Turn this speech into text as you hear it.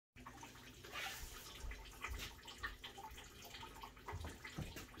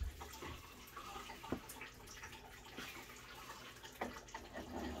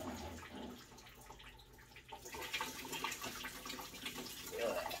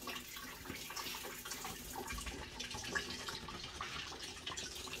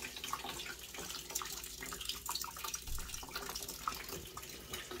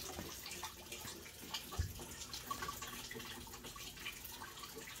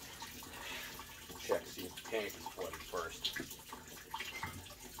tank is flooded first.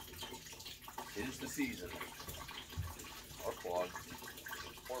 It is the season. Or clogged.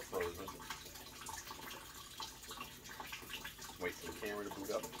 Or frozen. Wait for the camera to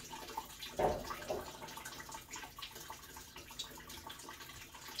boot up.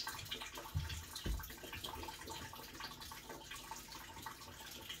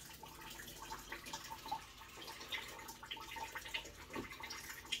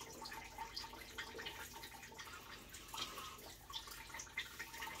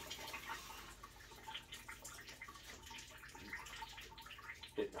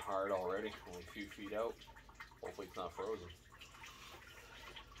 Hitting hard already, only a few feet out. Hopefully it's not frozen.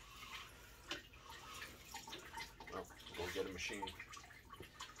 Well, go get a machine.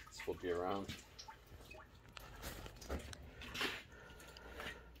 Let's flip you around.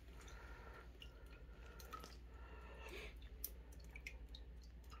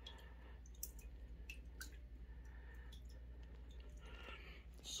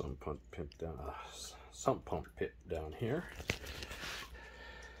 Sump pump pit down here.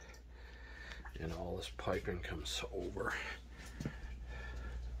 And all this piping comes over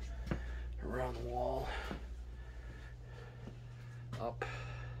around the wall, up,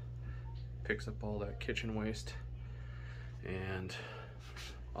 picks up all that kitchen waste, and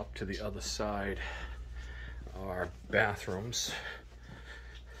up to the other side are bathrooms.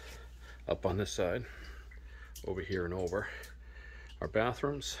 Up on this side, over here and over, are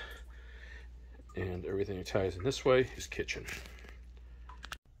bathrooms, and everything that ties in this way is kitchen.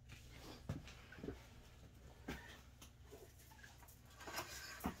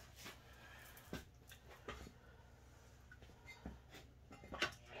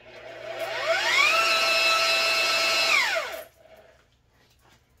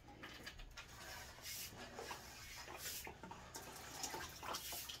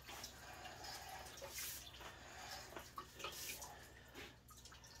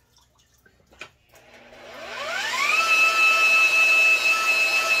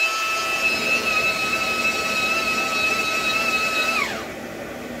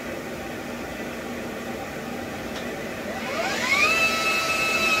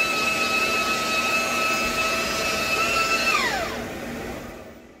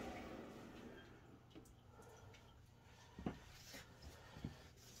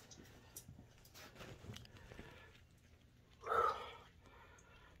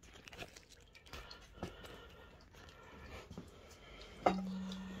 I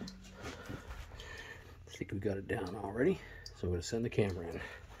think we got it down already, so I'm going to send the camera in.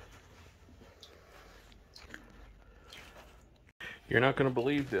 You're not going to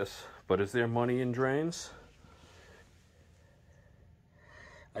believe this, but is there money in drains?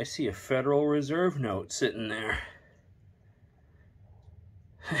 I see a Federal Reserve note sitting there.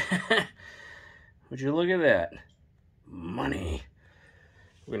 Would you look at that? Money.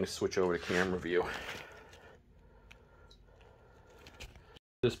 We're going to switch over to camera view.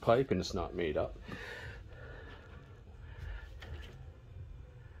 This pipe, and it's not made up.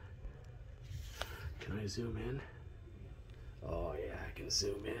 Can I zoom in? Oh yeah, I can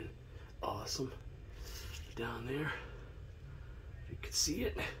zoom in. Awesome. Down there, you can see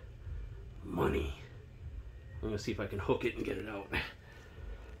it. Money. I'm gonna see if I can hook it and get it out.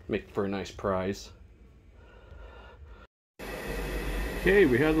 Make for a nice prize. Okay,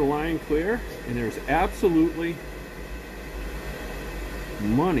 we have the line clear, and there's absolutely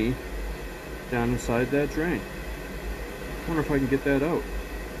money down inside that drain. I wonder if I can get that out.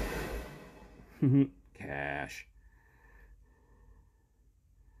 Cash.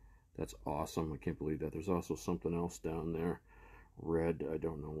 That's awesome. I can't believe that. There's also something else down there. Red. I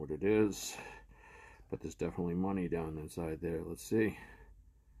don't know what it is. But there's definitely money down inside there. Let's see.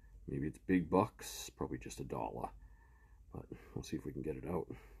 Maybe it's big bucks. Probably just $1. But we'll see if we can get it out.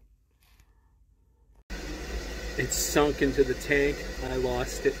 It's sunk into the tank. I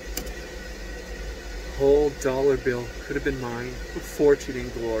lost it. Whole dollar bill. Could have been mine. A fortune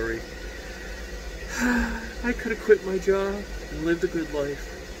and glory. I could have quit my job and lived a good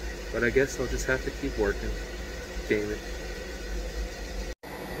life. But I guess I'll just have to keep working. Damn it.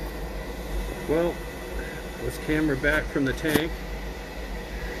 Well, this camera back from the tank.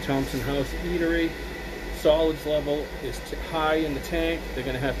 Thompson House Eatery. Solids level is high in the tank. They're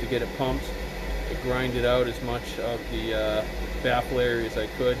going to have to get it pumped to grind it out as much of the baffle area as I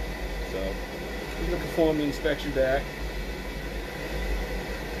could. So I'm going to perform the inspection back.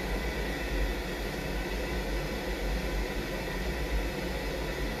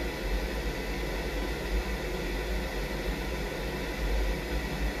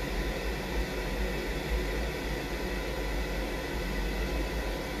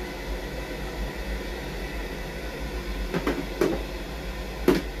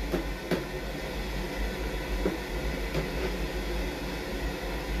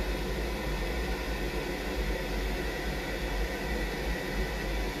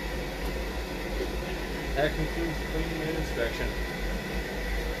 that concludes the cleaning and inspection.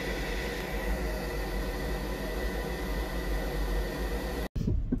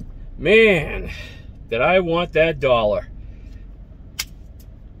 Man, did I want that dollar.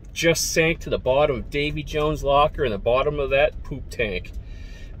 Just sank to the bottom of Davy Jones' locker and the bottom of that poop tank.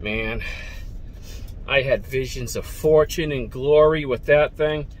 Man, I had visions of fortune and glory with that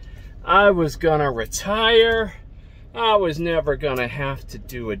thing. I was gonna retire. I was never gonna have to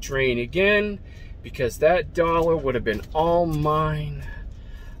do a drain again because that dollar would have been all mine.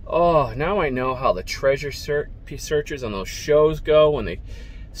 Oh, now I know how the treasure searchers on those shows go when they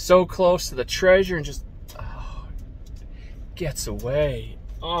so close to the treasure and just gets away.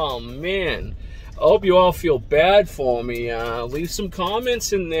 Oh man, I hope you all feel bad for me. Leave some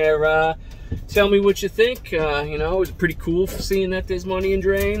comments in there. Tell me what you think. You know, it was pretty cool seeing that there's money in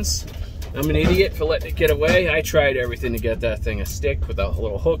drains. I'm an idiot for letting it get away. I tried everything to get that thing a stick with a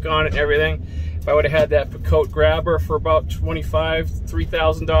little hook on it and everything. If I would have had that coat grabber for about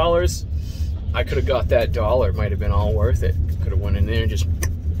 $3,000, I could have got that dollar. It might have been all worth it. Could have went in there and just,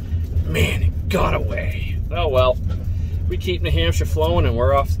 man, it got away. Oh well, we keep New Hampshire flowing and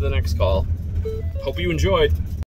we're off to the next call. Hope you enjoyed.